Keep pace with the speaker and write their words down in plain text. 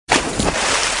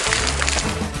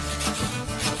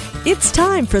It's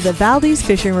time for the Valdez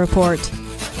Fishing Report.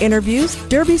 Interviews,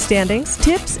 derby standings,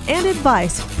 tips, and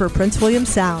advice for Prince William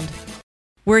Sound.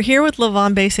 We're here with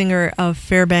LaVonne Baysinger of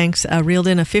Fairbanks, reeled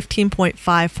in a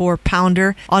 15.54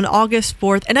 pounder on August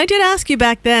 4th. And I did ask you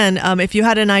back then if you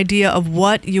had an idea of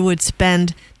what you would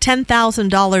spend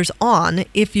 $10,000 on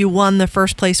if you won the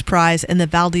first place prize in the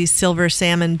Valdez Silver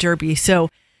Salmon Derby. So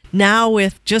now,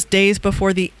 with just days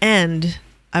before the end,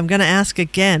 I'm going to ask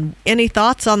again, any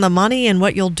thoughts on the money and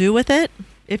what you'll do with it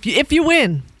if you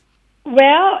win?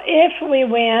 Well, if we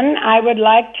win, I would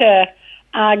like to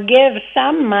give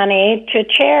some money to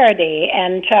charity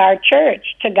and to our church,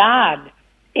 to God,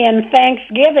 in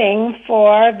thanksgiving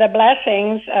for the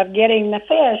blessings of getting the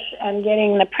fish and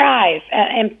getting the prize.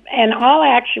 And in all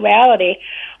actuality,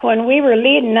 when we were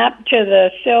leading up to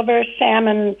the Silver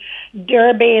Salmon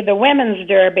Derby, the Women's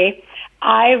Derby,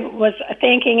 I was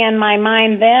thinking in my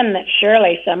mind then that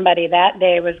surely somebody that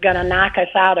day was going to knock us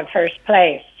out of first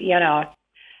place, you know.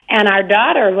 And our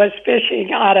daughter was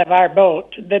fishing out of our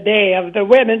boat the day of the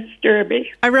Women's Derby.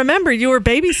 I remember you were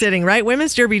babysitting, right?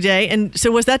 Women's Derby Day. And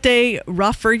so was that day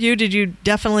rough for you? Did you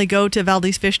definitely go to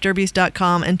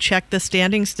ValdezFishDerbies.com and check the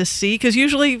standings to see? Because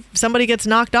usually somebody gets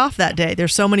knocked off that day.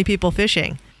 There's so many people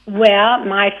fishing. Well,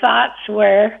 my thoughts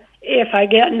were, if I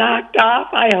get knocked off,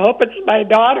 I hope it's my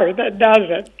daughter that does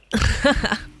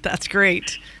it. That's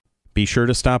great. Be sure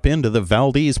to stop into the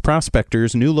Valdez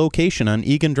Prospector's new location on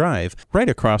Egan Drive, right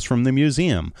across from the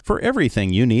museum, for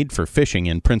everything you need for fishing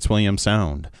in Prince William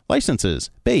Sound.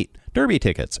 Licenses, bait, derby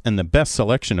tickets, and the best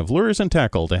selection of lures and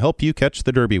tackle to help you catch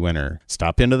the derby winner.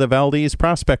 Stop into the Valdez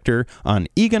Prospector on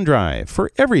Egan Drive for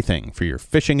everything for your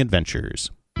fishing adventures.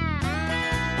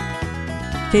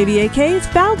 KVAK's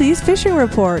Valdez Fishing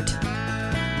Report.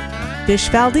 Fish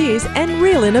Valdez and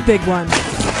reel in a big one.